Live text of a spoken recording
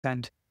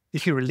And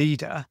if you're a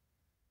leader,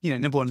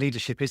 number one,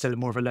 leadership is a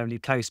more of a lonely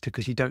place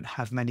because you don't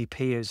have many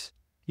peers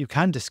you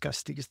can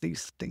discuss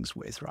these things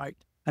with, right?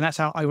 And that's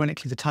how,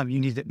 ironically, the time you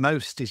need it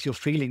most is you're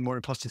feeling more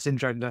imposter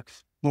syndrome. The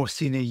more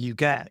senior you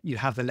get, you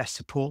have the less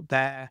support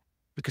there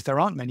because there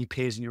aren't many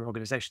peers in your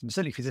organization.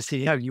 Certainly, if you're the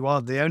CEO, you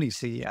are the only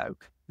CEO.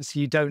 And so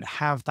you don't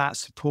have that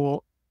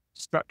support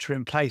structure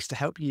in place to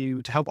help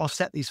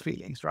offset these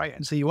feelings, right?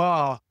 And so you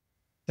are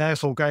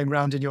therefore going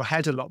around in your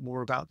head a lot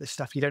more about this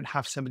stuff. You don't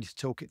have somebody to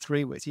talk it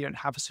through with. You don't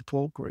have a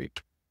support group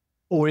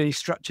or any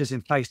structures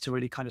in place to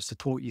really kind of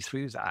support you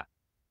through that.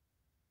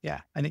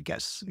 Yeah. And it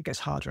gets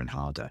harder and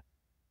harder.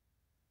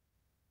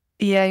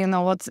 Yeah,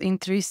 what's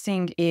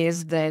interesting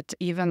is that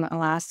even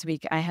last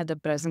week I had a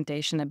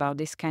presentation about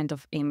this kind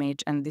of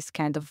image and this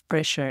kind of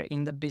pressure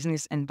in the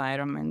business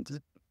environments,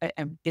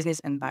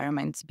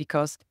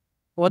 because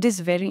what is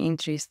very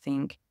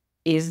interesting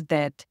is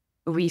that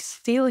we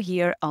still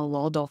hear a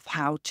lot of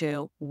how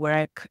to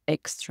work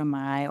extra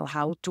mile,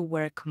 how to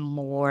work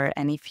more,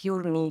 and if you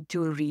need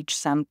to reach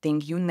something,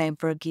 you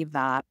never give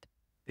up.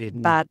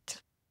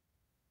 But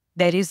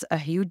there is a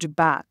huge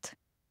but.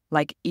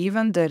 Like,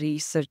 even the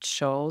research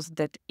shows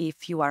that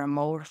if you are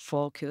more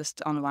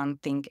focused on one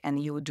thing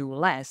and you do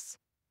less,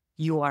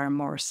 you are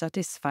more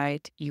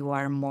satisfied, you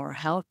are more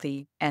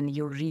healthy, and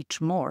you reach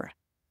more.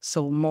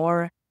 So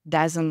more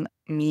doesn't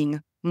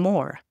mean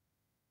more,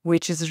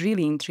 which is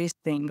really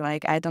interesting.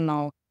 Like, I don't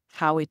know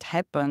how it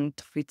happened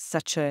with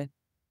such a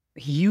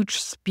huge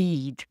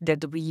speed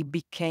that we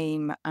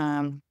became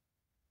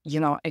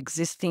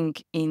existing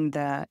in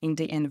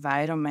the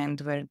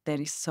environment where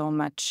there is so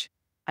much,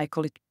 I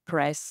call it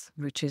press,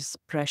 which is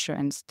pressure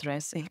and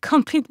stress in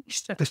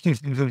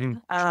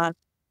combination, uh,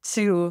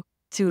 to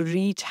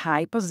reach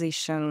high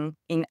position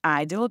in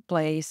ideal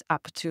place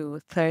up to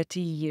 30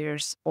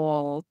 years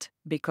old,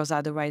 because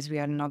otherwise we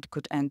are not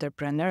good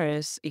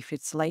entrepreneurs if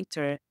it's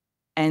later.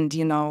 And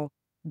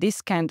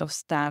this kind of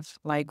stuff,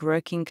 like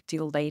working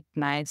till late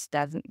nights,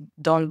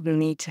 don't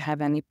need to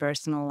have any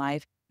personal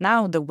life.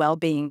 Now the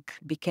well-being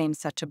became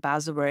such a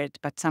buzzword,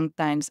 but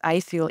sometimes I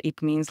feel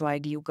it means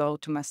like you go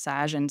to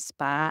massage and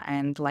spa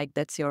and like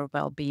that's your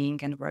well-being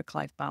and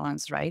work-life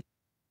balance, right?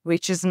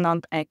 Which is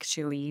not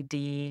actually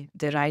the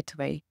right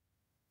way.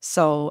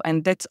 So,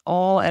 and that's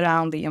all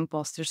around the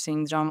imposter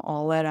syndrome,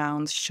 all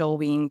around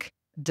showing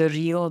the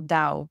real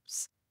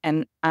doubts.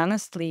 And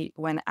honestly,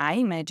 when I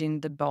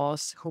imagine the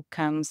boss who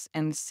comes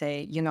and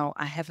say,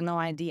 I have no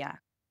idea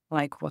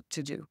like what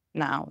to do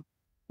now,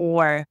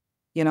 or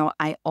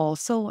I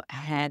also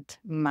had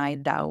my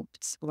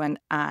doubts when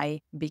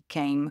I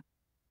became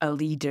a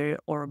leader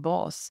or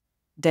boss.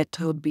 That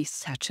would be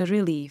such a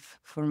relief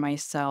for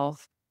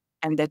myself.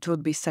 And that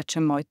would be such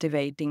a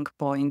motivating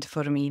point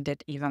for me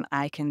that even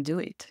I can do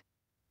it.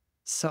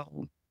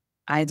 So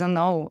I don't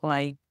know,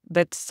 like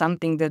that's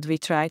something that we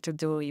try to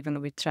do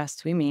even with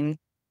Trust Women,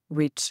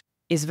 which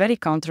is very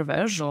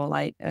controversial,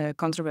 like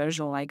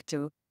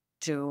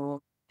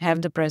to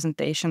have the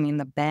presentation in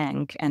the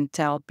bank and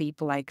tell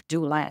people like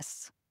do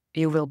less,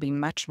 you will be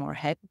much more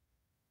happy.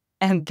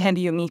 And then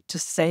you need to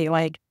say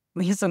like,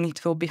 listen,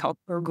 it will be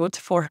good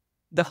for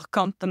the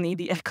company,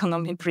 the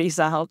economic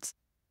results,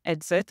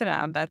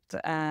 etc.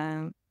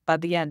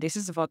 But yeah, this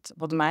is what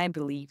my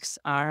beliefs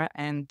are,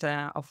 and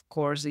of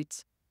course,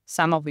 it's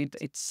some of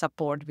it's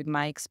support with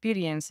my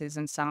experiences,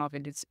 and some of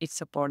it's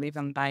support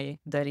even by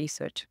the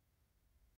research.